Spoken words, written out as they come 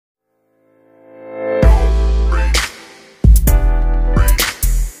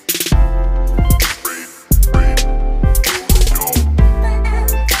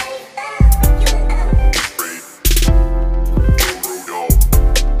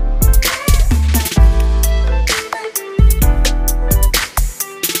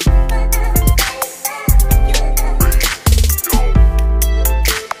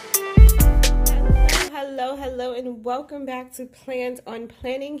welcome back to Planned on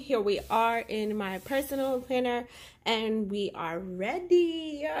Planning. Here we are in my personal planner, and we are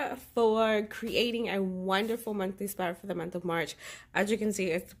ready for creating a wonderful monthly spread for the month of March. As you can see,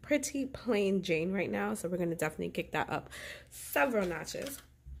 it's pretty plain Jane right now, so we're going to definitely kick that up several notches.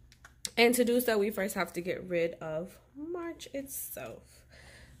 And to do so, we first have to get rid of March itself.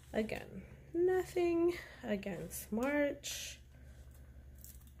 Again, nothing against March.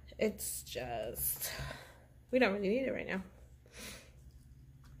 It's just, we don't really need it right now.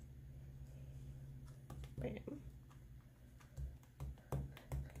 Bam.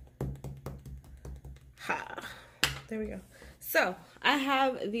 Ha. There we go. So I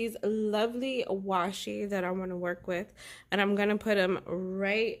have these lovely washi that I want to work with, and I'm going to put them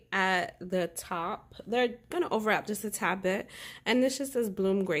right at the top. They're going to overlap just a tad bit, and this just says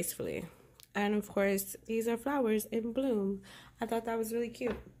bloom gracefully. And of course, these are flowers in bloom. I thought that was really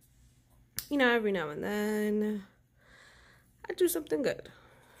cute. You know, every now and then I do something good.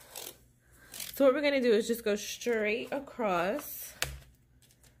 So what we're going to do is just go straight across.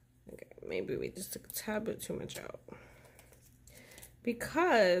 Okay, maybe we just took a tad bit too much out.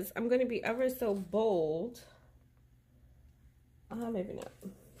 Because I'm going to be ever so bold. Maybe not.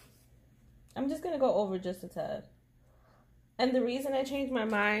 I'm just going to go over just a tad. And the reason I changed my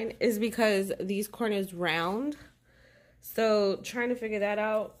mind is because these corners round. So trying to figure that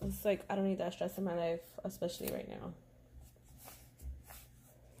out, it's like I don't need that stress in my life, especially right now.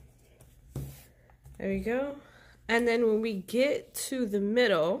 There we go. And then when we get to the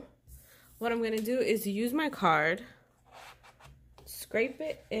middle, what I'm going to do is use my card, scrape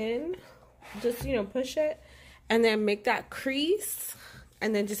it in, just, you know, push it, and then make that crease,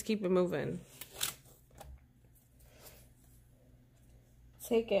 and then just keep it moving.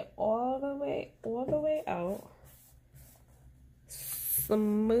 Take it all the way out.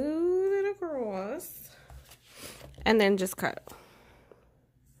 Smooth it across, and then just cut.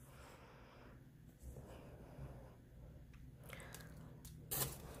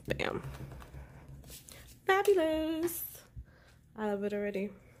 Bam. Fabulous. I love it already.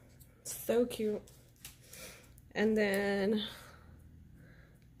 So cute. And then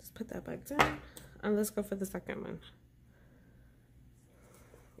just put that back down, and let's go for the second one.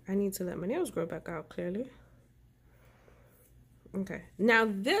 I need to let my nails grow back out, clearly. Okay, now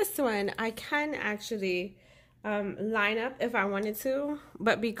this one I can actually line up if I wanted to,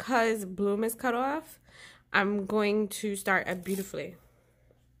 but because bloom is cut off, I'm going to start at beautifully.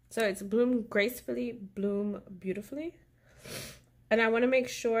 So it's bloom gracefully, bloom beautifully. And I want to make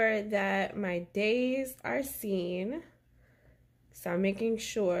sure that my days are seen. So I'm making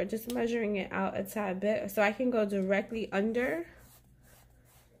sure, just measuring it out a tad bit so I can go directly under.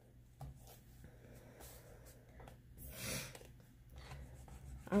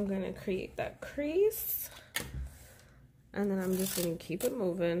 I'm going to create that crease, and then I'm just going to keep it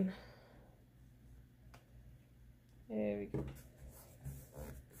moving. There we go.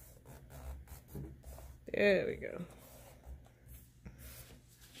 There we go.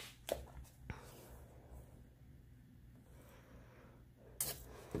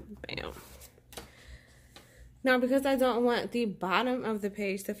 Bam. Now, because I don't want the bottom of the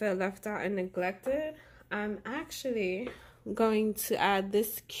page to feel left out and neglected, I'm actually going to add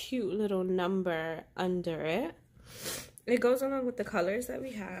this cute little number under it. It goes along with the colors that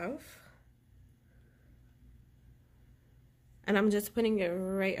we have. And I'm just putting it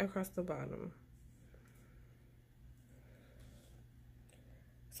right across the bottom.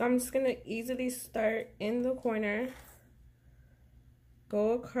 So I'm just going to easily start in the corner,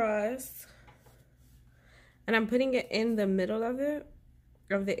 go across, and I'm putting it in the middle of it,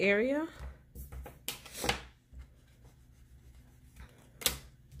 of the area.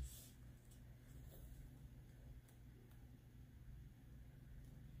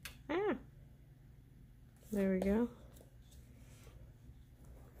 There we go.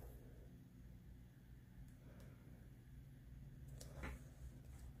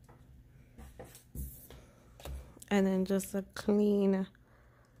 And then just a clean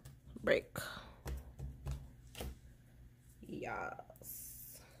break.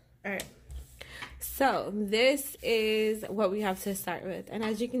 Yes. All right. So this is what we have to start with. And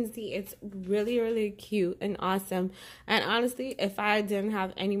as you can see, it's really, really cute and awesome. And honestly, if I didn't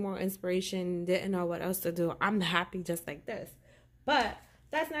have any more inspiration, didn't know what else to do, I'm happy just like this. But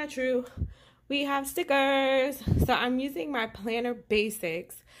that's not true. We have stickers. So I'm using my planner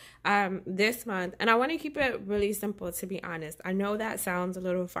basics this month, and I want to keep it really simple, to be honest. I know that sounds a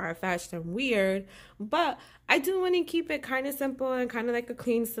little far-fetched and weird, but I do want to keep it kind of simple and kind of like a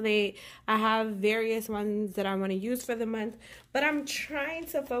clean slate. I have various ones that I want to use for the month, but I'm trying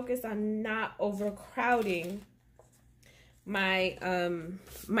to focus on not overcrowding my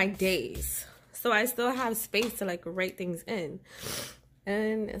days. So I still have space to like write things in.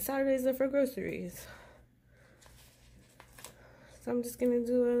 And Saturdays are for groceries. So I'm just gonna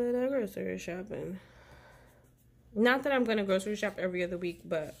do a little grocery shopping. Not that I'm gonna grocery shop every other week,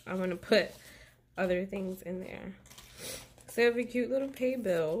 but I'm gonna put other things in there. So I have a cute little pay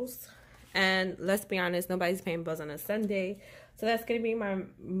bills. And let's be honest, nobody's paying bills on a Sunday. So that's gonna be my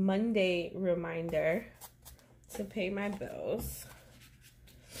Monday reminder to pay my bills.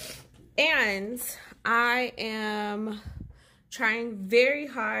 And I am trying very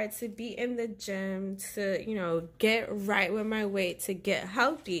hard to be in the gym, to, you know, get right with my weight, to get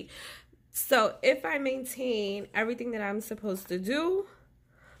healthy. So if I maintain everything that I'm supposed to do,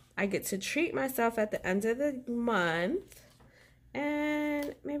 I get to treat myself at the end of the month.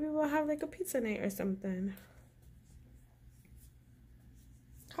 And maybe we'll have like a pizza night or something.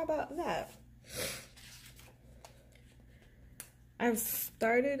 How about that? I've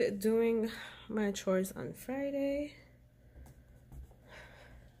started doing my chores on Friday.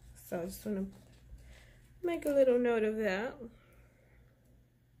 So I just want to make a little note of that.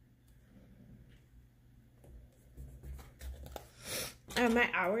 My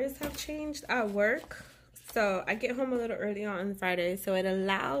hours have changed at work. So I get home a little early on Friday. So it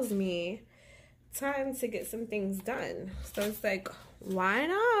allows me time to get some things done. So it's like, why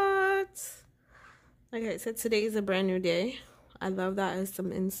not? Like I said, today is a brand new day. I love that as some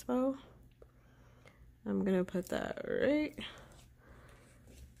inspo. I'm going to put that right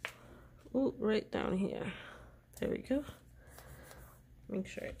down here. There we go. Make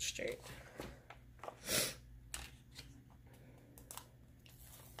sure it's straight.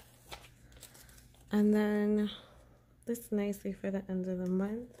 And then this nicely for the end of the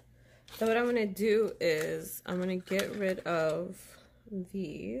month. So what I'm going to do is I'm going to get rid of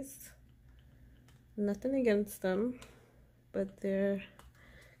these. Nothing against them, but they're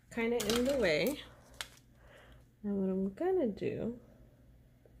kind of in the way. And what I'm going to do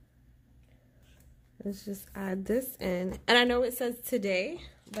is just add this in. And I know it says today,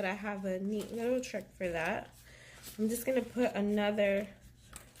 but I have a neat little trick for that. I'm just going to put another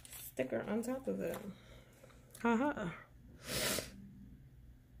sticker on top of it. Haha.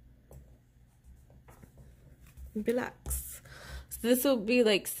 Relax. So this will be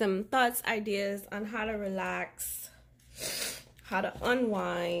like some thoughts, ideas on how to relax, how to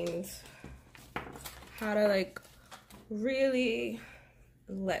unwind, how to like really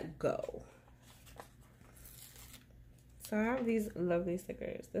let go. So I have these lovely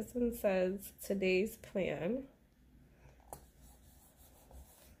stickers. This one says today's plan.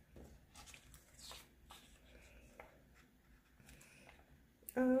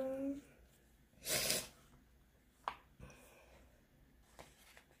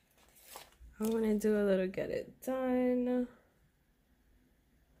 I want to do a little get it done.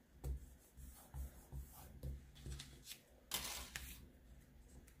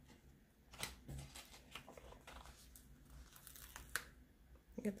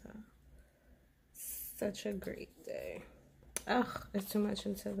 Look at that. Such a great day. Ugh, it's too much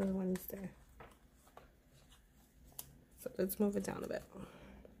until the Wednesday. So let's move it down a bit.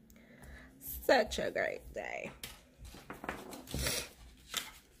 Such a great day.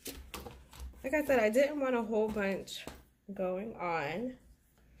 Like I said, I didn't want a whole bunch going on.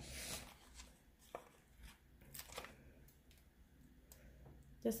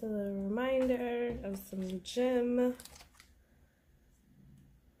 Just a little reminder of some gym.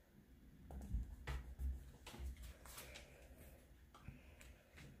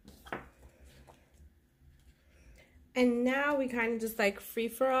 And now we kind of just like free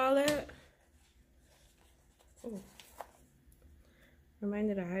for all it. Ooh.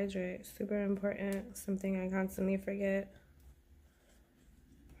 Reminder to hydrate, super important, something I constantly forget.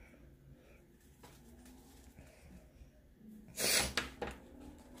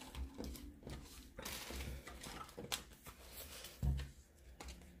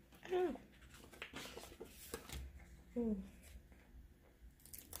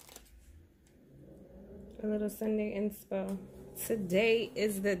 A little Sunday inspo. Today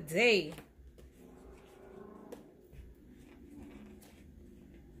is the day.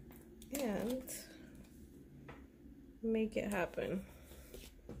 And make it happen.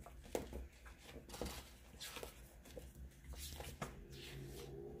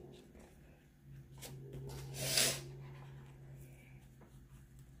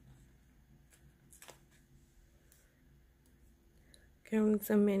 Giving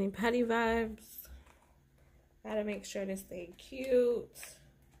some mani petty vibes. Gotta make sure to stay cute.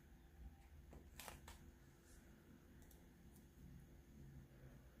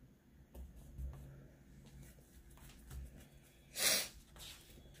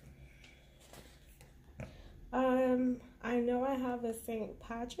 I know I have a St.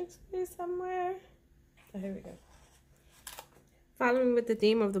 Patrick's Day somewhere. Oh, here we go. Following with the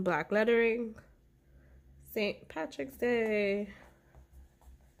theme of the black lettering. St. Patrick's Day.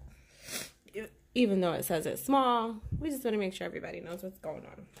 Even though it says it's small, we just want to make sure everybody knows what's going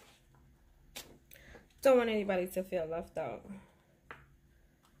on. Don't want anybody to feel left out.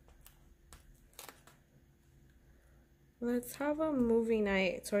 Let's have a movie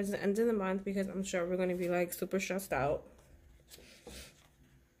night towards the end of the month because I'm sure we're going to be like super stressed out.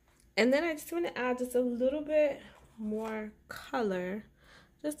 And then I just want to add just a little bit more color.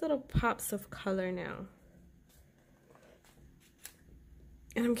 Just little pops of color now.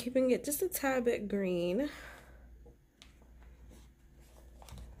 And I'm keeping it just a tad bit green.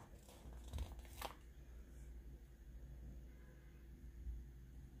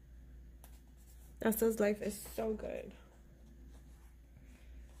 That says life is so good.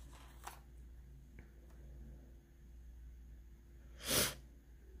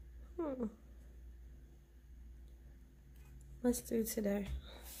 Let's do today.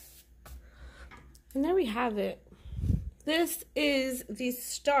 And there we have it. This is the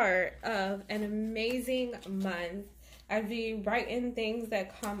start of an amazing month as we write in things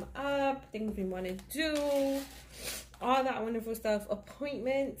that come up, things we want to do, all that wonderful stuff,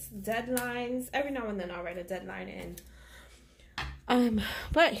 appointments, deadlines. Every now and then I'll write a deadline in.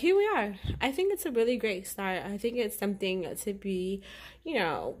 But here we are. I think it's a really great start. I think it's something to be, you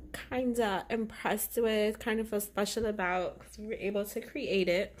know, kind of impressed with, kind of feel special about because we were able to create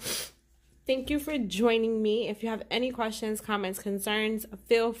it. Thank you for joining me. If you have any questions, comments, concerns,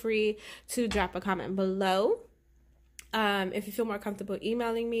 feel free to drop a comment below. If you feel more comfortable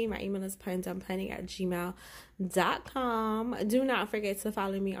emailing me, my email is plannedonplanning@gmail.com. Do not forget to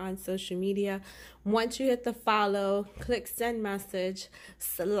follow me on social media. Once you hit the follow, click send message,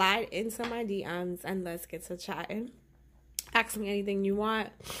 slide into my DMs, and let's get to chatting. Ask me anything you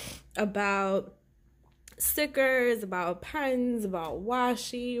want about stickers, about pens, about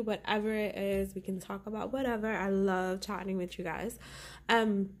washi, whatever it is. We can talk about whatever. I love chatting with you guys.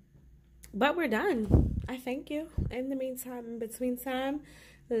 But we're done. I thank you. In the meantime, in between time,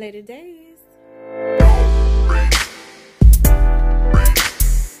 later days.